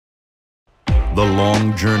The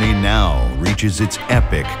long journey now reaches its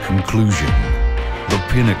epic conclusion. The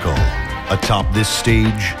pinnacle, atop this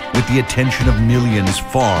stage, with the attention of millions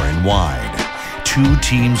far and wide. Two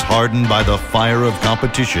teams hardened by the fire of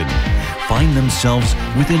competition find themselves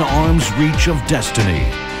within arm's reach of destiny,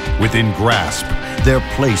 within grasp their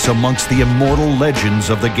place amongst the immortal legends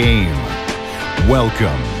of the game.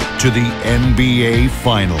 Welcome to the NBA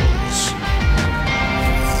Finals.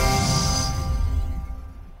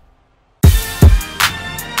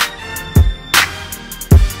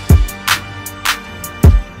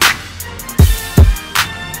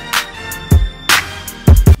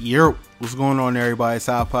 Yo, what's going on, everybody? It's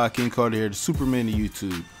iPodKingCarter here, the Superman of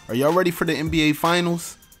YouTube. Are y'all ready for the NBA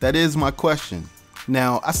Finals? That is my question.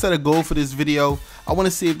 Now, I set a goal for this video. I want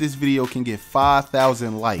to see if this video can get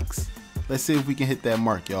 5,000 likes. Let's see if we can hit that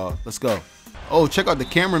mark, y'all. Let's go. Oh, check out the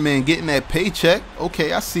cameraman getting that paycheck.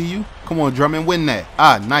 Okay, I see you. Come on, Drummond, win that.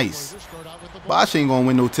 Ah, nice. Bosh ain't gonna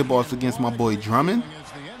win no tip-offs against my boy Drummond.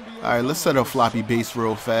 Alright, let's set up floppy base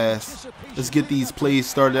real fast. Let's get these plays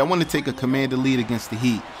started. I want to take a commanded lead against the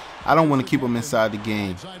Heat. I don't want to keep them inside the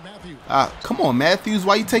game. Come on, Matthews.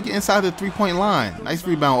 Why you take it inside the three-point line? Nice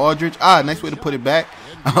rebound, Aldridge. Nice way to put it back.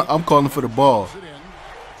 I'm calling for the ball.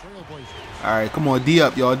 Alright, come on, D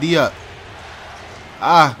up, y'all. D up.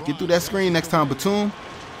 Get through that screen next time, Batum.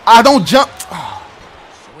 Don't jump.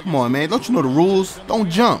 Come on, man. Don't you know the rules?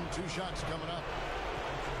 Don't jump.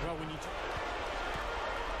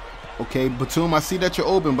 Okay, Batum, I see that you're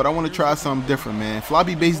open, but I want to try something different, man.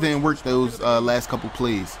 Floppy base didn't work those last couple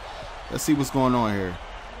plays. Let's see what's going on here.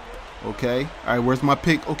 Okay. All right, where's my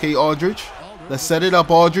pick? Okay, Aldridge. Let's set it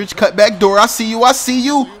up, Aldridge. Cut back door. I see you. I see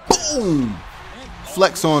you. Boom.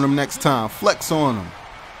 Flex on him next time. Flex on him.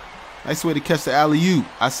 Nice way to catch the alley-oop.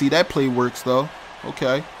 I see that play works, though.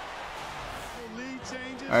 Okay.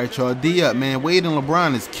 All right, y'all. D up, man. Wade and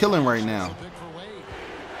LeBron is killing right now.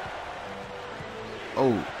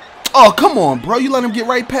 Oh, come on, bro. You let him get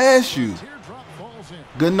right past you.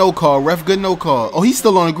 Good no call, ref. Good no call. Oh, he's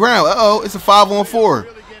still on the ground. Uh-oh. It's a 5-on-4.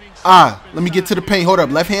 Let me get to the paint. Hold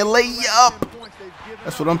up. Left hand layup.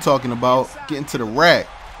 That's what I'm talking about. Getting to the rack.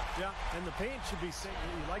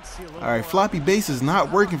 All right, floppy base is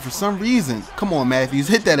not working for some reason. Come on, Matthews.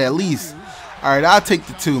 Hit that at least. All right, I'll take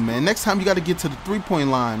the 2, man. Next time you got to get to the three-point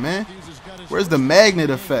line, man. Where's the magnet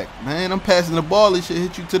effect? Man, I'm passing the ball. It should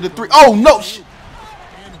hit you to the 3. Oh, no.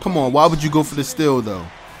 Come on, why would you go for the steal, though?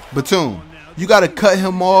 Batum, you got to cut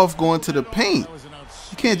him off going to the paint.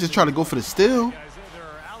 You can't just try to go for the steal.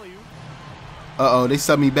 Uh-oh, they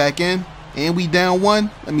sub me back in. And we down 1.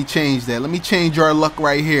 Let me change that. Let me change our luck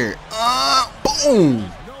right here. Boom.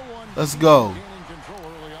 Let's go.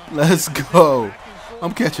 Let's go.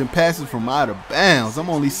 I'm catching passes from out of bounds. I'm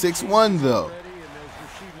only 6'1", though.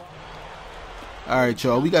 All right,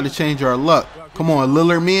 y'all. We got to change our luck. Come on,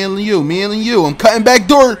 Lillard, me and you. I'm cutting back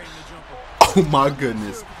door. Oh, my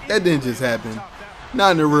goodness. That didn't just happen.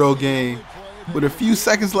 Not in the real game. With a few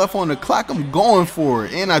seconds left on the clock, I'm going for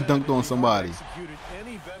it. And I dunked on somebody.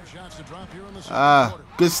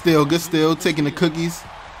 Good steal, good steal. Taking the cookies.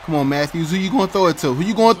 Come on, Matthews. Who you going to throw it to? Who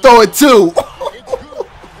you going to throw it to?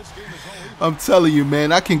 I'm telling you,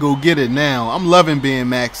 man, I can go get it now. I'm loving being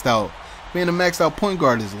maxed out. Being a maxed out point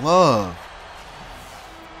guard is love.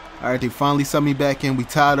 All right, they finally sent me back in. We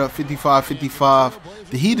tied up 55-55.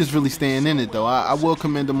 The Heat is really staying in it, though. I will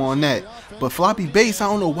commend them on that. But floppy base, I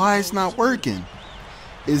don't know why it's not working.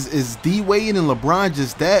 Is D Wade and LeBron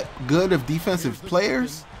just that good of defensive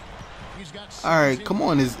players? All right, come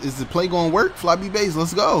on. Is the play going to work? Floppy base,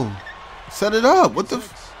 let's go. Set it up. What the?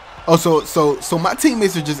 So my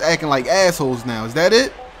teammates are just acting like assholes now. Is that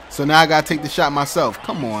it? So now I got to take the shot myself.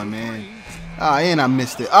 Come on, man. And I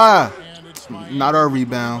missed it. Not our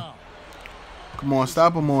rebound. Come on,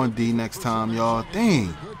 stop him on D next time, y'all.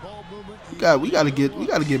 Dang. We gotta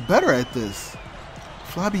get better at this.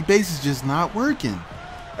 Floppy base is just not working.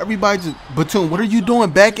 Everybody just Batum, what are you doing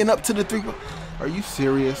backing up to the 3? Are you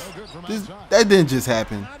serious? That didn't just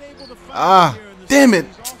happen. Damn it.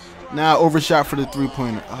 Now I overshot for the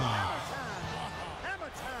 3-pointer.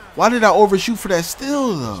 Why did I overshoot for that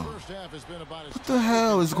steal though? What the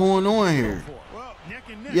hell is going on here?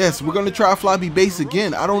 Yes, we're going to try floppy base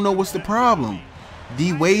again. I don't know what's the problem.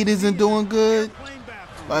 D Wade isn't doing good.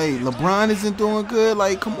 Like, LeBron isn't doing good.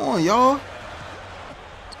 Like, come on, y'all.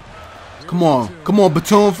 Come on. Come on,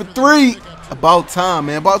 Batum for 3. About time,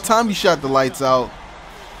 man. About time you shot the lights out.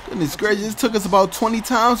 Goodness gracious, it took us about 20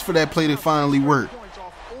 times for that play to finally work.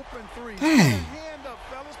 Dang.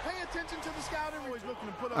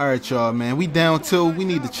 All right, y'all, man. We down 2. We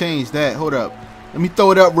need to change that. Hold up. Let me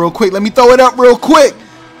throw it up real quick.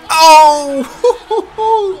 Oh!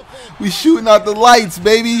 We shooting out the lights,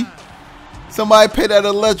 baby. Somebody pay that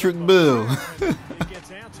electric bill.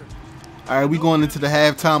 All right, we going into the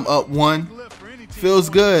halftime up 1. Feels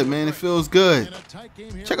good, man. It feels good.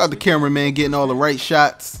 Check out the cameraman getting all the right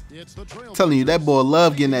shots. I'm telling you, that boy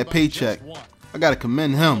love getting that paycheck. I got to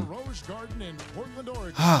commend him.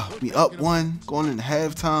 We up 1, going into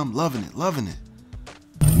halftime. Loving it, loving it.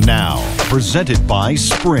 Now, presented by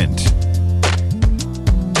Sprint.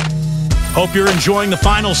 Hope you're enjoying the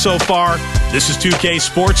finals so far. This is 2K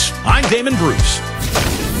Sports. I'm Damon Bruce.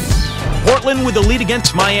 Portland with the lead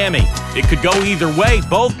against Miami. It could go either way.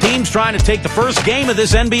 Both teams trying to take the first game of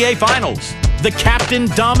this NBA Finals. The captain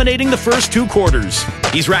dominating the first 2 quarters.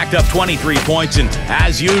 He's racked up 23 points, and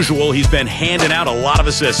as usual, he's been handing out a lot of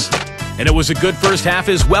assists. And it was a good first half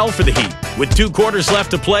as well for the Heat. With 2 quarters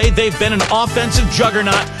left to play, they've been an offensive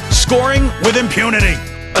juggernaut, scoring with impunity.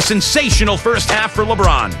 A sensational first half for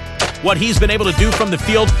LeBron. What he's been able to do from the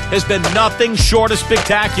field has been nothing short of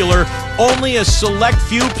spectacular. Only a select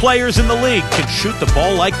few players in the league can shoot the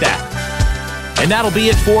ball like that. And that'll be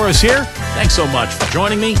it for us here. Thanks so much for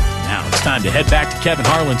joining me. Now it's time to head back to Kevin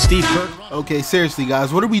Harlan, Steve Kerr. Okay, seriously,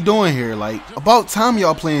 guys, what are we doing here? Like, about time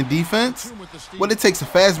y'all playing defense? What, it takes a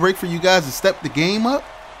fast break for you guys to step the game up?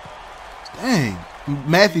 Dang.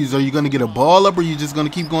 Matthews, are you going to get a ball up, or are you just going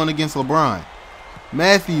to keep going against LeBron?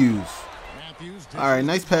 Matthews. All right,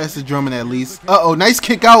 nice pass to Drummond at least. Uh-oh, nice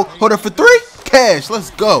kick out. Hold up for 3. Cash,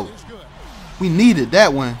 let's go. We needed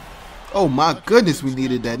that one. Oh, my goodness, we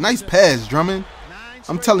needed that. Nice pass, Drummond.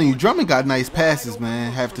 I'm telling you, Drummond got nice passes,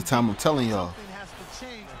 man, half the time. I'm telling y'all.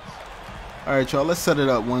 All right, y'all, let's set it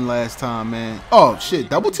up one last time, man. Oh, shit,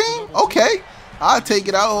 double team? Okay. I'll take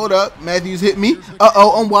it out. Hold up. Matthews hit me.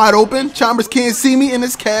 Uh-oh, I'm wide open. Chalmers can't see me, and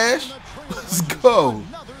it's Cash. Let's go.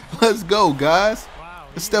 Let's go, guys.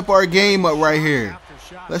 Let's step our game up right here.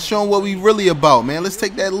 Let's show them what we really about, man. Let's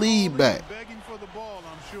take that lead back.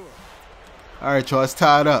 All right, y'all, it's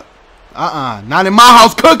tied up. Not in my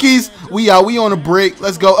house, Cookies. We out. We on a break.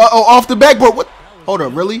 Let's go. Uh-oh, off the backboard. What? Hold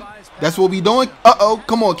up, really? That's what we doing? Uh-oh,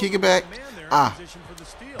 come on, kick it back.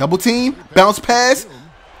 Double team, bounce pass,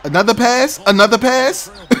 another pass, another pass.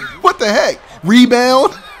 What the heck?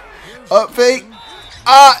 Rebound, up fake.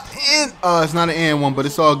 In. It's not an and one, but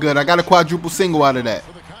it's all good. I got a quadruple single out of that.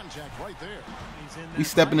 We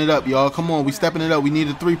stepping it up, y'all. Come on, we stepping it up. We need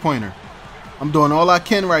a 3-pointer. I'm doing all I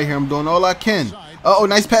can right here. I'm doing all I can. Uh-oh,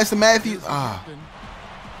 nice pass to Matthews.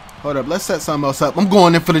 Hold up, let's set something else up. I'm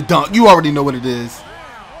going in for the dunk. You already know what it is.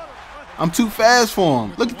 I'm too fast for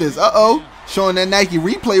him. Look at this. Uh-oh. Showing that Nike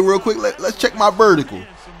replay real quick. Let's check my vertical.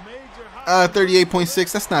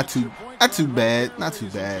 38.6. That's not too bad. Not too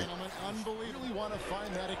bad.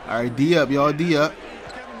 All right, D up, y'all. D up.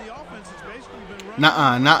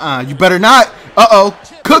 Nuh-uh. You better not. Uh-oh.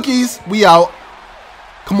 Cookies. We out.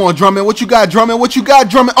 Come on, Drummond. What you got, Drummond? What you got,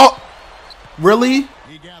 Drummond? Oh, really?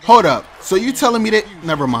 Hold up. So you telling me that?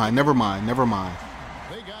 Never mind.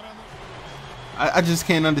 I just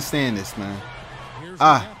can't understand this, man.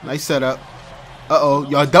 Nice setup. Uh-oh.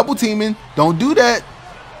 Y'all double teaming. Don't do that.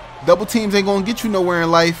 Double teams ain't going to get you nowhere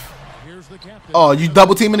in life. Oh, you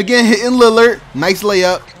double teaming again. Hitting Lillard. Nice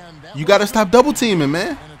layup. You got to stop double teaming,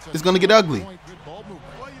 man. It's going to get ugly.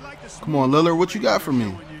 Come on, Lillard. What you got for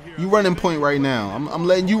me? You running point right now. I'm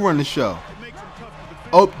letting you run the show.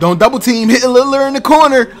 Oh, don't double team. Hitting Lillard in the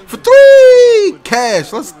corner for 3.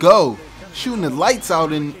 Cash. Let's go. Shooting the lights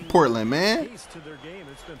out in Portland, man.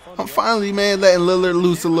 I'm finally, man, letting Lillard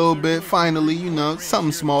loose a little bit. Finally, you know,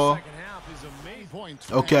 something small.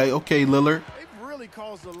 Okay, Lillard.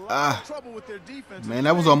 Man,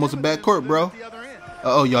 that was almost a backcourt, bro.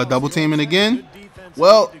 Uh-oh, y'all double teaming again?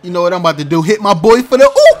 Well, you know what I'm about to do. Hit my boy for the...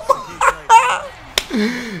 Ooh!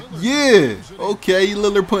 Yeah. Okay,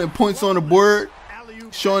 Lillard putting points on the board.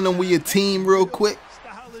 Showing them we a team real quick.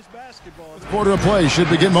 Quarter of play should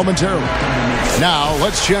begin momentarily. Now,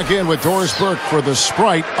 let's check in with Doris Burke for the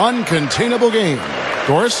Sprite Uncontainable Game.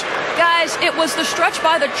 Doris? Guys, it was the stretch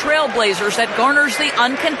by the Trailblazers that garners the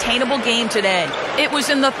uncontainable game today. It was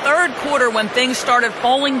in the third quarter when things started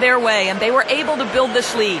falling their way, and they were able to build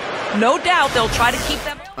this lead. No doubt they'll try to keep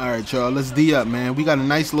them. All right, y'all, let's D up, man. We got a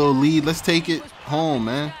nice little lead. Let's take it home,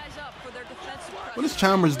 man. What is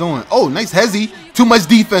Chalmers doing? Oh, nice hezzy. Too much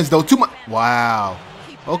defense, though. Too much. Wow.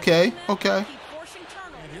 Okay.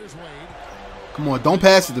 Come on, don't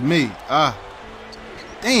pass it to me.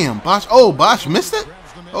 Damn, Bosh. Oh, Bosh missed it?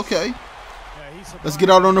 Okay. Let's get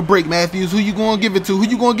out on the break, Matthews. Who you going to give it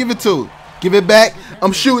to? Give it back.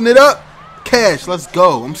 I'm shooting it up. Cash, let's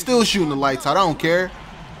go. I'm still shooting the lights out. I don't care.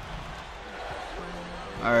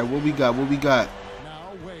 All right, what we got?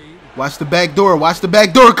 Watch the back door.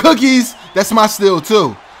 Cookies. That's my steal,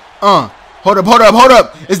 too. Hold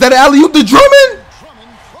up. Is that an alley-oop to Drummond?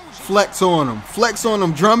 Flex on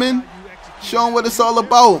him, Drummond. Show him what it's all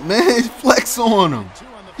about, man. Flex on him.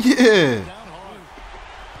 Yeah.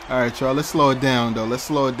 All right, y'all. Let's slow it down, though.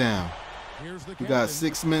 We got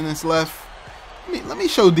 6 minutes left. Let me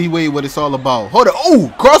show D-Wade what it's all about. Hold up.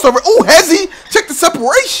 Oh, crossover. Oh, Hezzy. Check the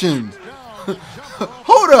separation.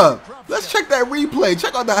 Hold up. Let's check that replay.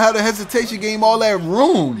 Check out how the hesitation gave all that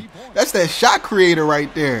room. That's that shot creator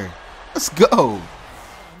right there. Let's go.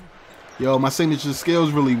 Yo, my signature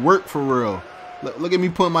skills really work for real. Look at me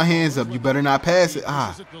putting my hands up. You better not pass it.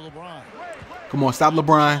 Come on, stop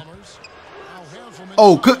LeBron.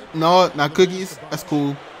 Oh, no, not cookies. That's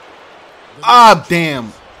cool.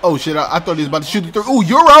 Damn. Oh, shit. I thought he was about to shoot the three. Ooh,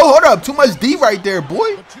 Euro. Hold up. Too much D right there,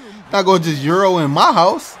 boy. Not going to just Euro in my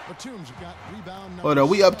house. Hold up.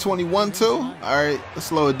 We up 21 too. All right. Let's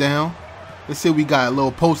slow it down. Let's see. We got a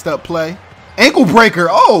little post-up play. Ankle breaker.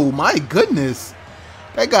 Oh, my goodness.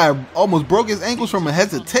 That guy almost broke his ankles from a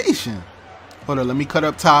hesitation. Hold up. Let me cut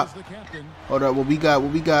up top. Hold up. What we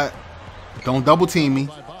got? Don't double team me.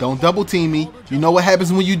 You know what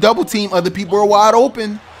happens when you double team? Other people are wide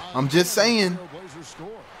open. I'm just saying.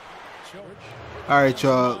 All right,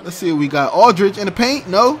 y'all. Let's see what we got. Aldridge in the paint.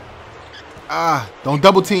 No. Don't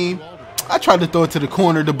double team. I tried to throw it to the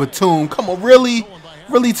corner, the Batum. Come on, really?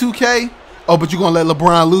 Really, 2K? Oh, but you're going to let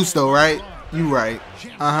LeBron loose, though, right? You right.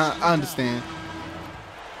 I understand.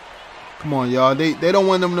 Come on, y'all. They don't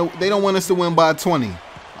want them to, they don't want us to win by 20.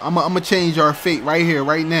 I'm gonna change our fate right here,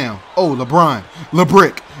 right now. Oh, LeBron.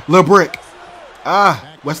 LeBrick.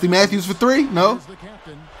 Wesley Matthews for 3? No.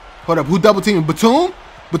 Hold up. Who double teaming? Batum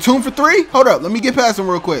for 3? Hold up. Let me get past him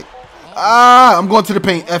real quick. I'm going to the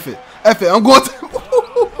paint. F it. I'm going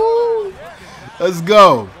to. Let's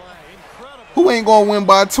go. Who ain't going to win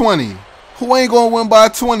by 20?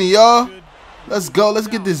 Y'all? Let's go. Let's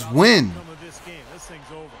get this win.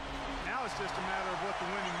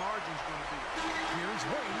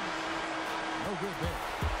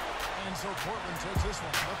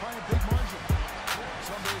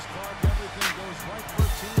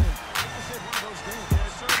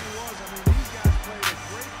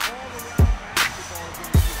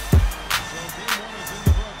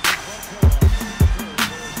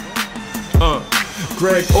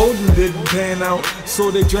 Greg Oden didn't pan out, so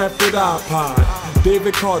they drafted iPod.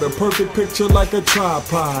 David Carter, perfect picture like a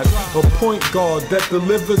tripod. A point guard that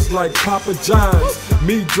delivers like Papa John's.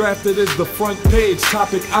 Me drafted as the front page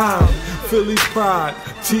topic. I'm Philly's pride,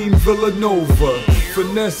 Team Villanova.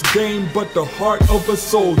 Finesse game, but the heart of a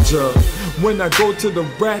soldier. When I go to the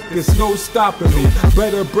rack, there's no stopping me.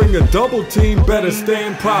 Better bring a double team, better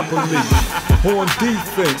stand properly. On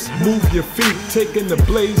defense, move your feet, taking the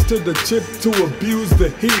blades to the chip to abuse the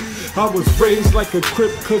heat. I was raised like a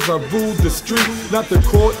crip cause I ruled the street. Not the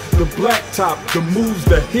court, the blacktop, the moves,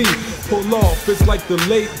 the heat. Pull off, it's like the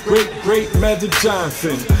late, great Magic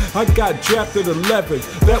Johnson. I got drafted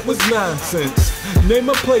 11th, that was nonsense. Name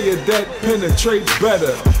a player that penetrates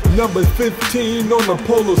better. Number 15 on a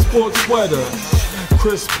polo sports sweater.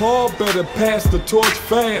 Chris Paul better pass the torch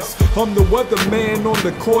fast. I'm the weatherman on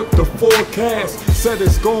the court, the forecast said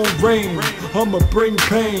it's gon' rain. I'ma bring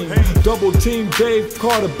pain. Double team Dave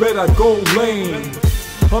Carter, bet I go lane.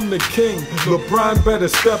 I'm the king, LeBron better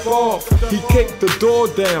step off. He kicked the door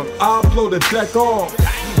down, I'll blow the deck off.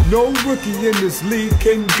 No rookie in this league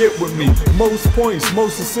can get with me. Most points,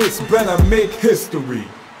 most assists, better make history.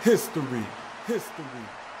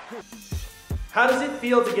 How does it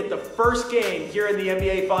feel to get the first game here in the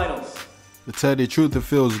NBA Finals? To tell you the truth, it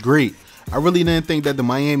feels great. I really didn't think that the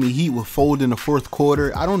Miami Heat would fold in the fourth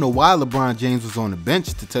quarter. I don't know why LeBron James was on the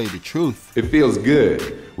bench, to tell you the truth. It feels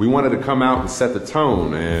good. We wanted to come out and set the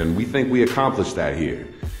tone, and we think we accomplished that here.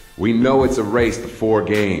 We know it's a race to 4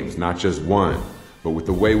 games, not just 1. But with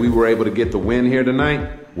the way we were able to get the win here tonight,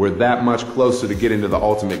 we're that much closer to getting to the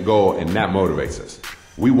ultimate goal, and that motivates us.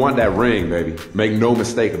 We want that ring, baby. Make no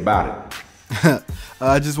mistake about it.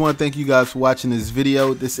 I just want to thank you guys for watching this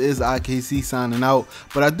video. This is IKC signing out,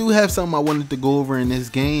 but I do have something I wanted to go over in this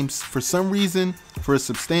game. For some reason, for a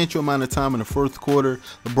substantial amount of time in the fourth quarter,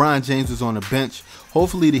 LeBron James was on the bench.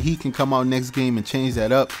 Hopefully the Heat can come out next game and change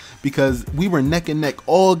that up, because we were neck and neck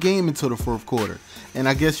all game until the fourth quarter. And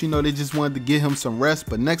I guess, you know, they just wanted to give him some rest,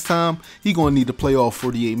 but next time he gonna need to play all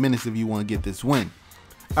 48 minutes if you want to get this win.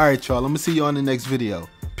 All right, y'all, I'm gonna see you on the next video.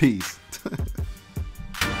 Peace.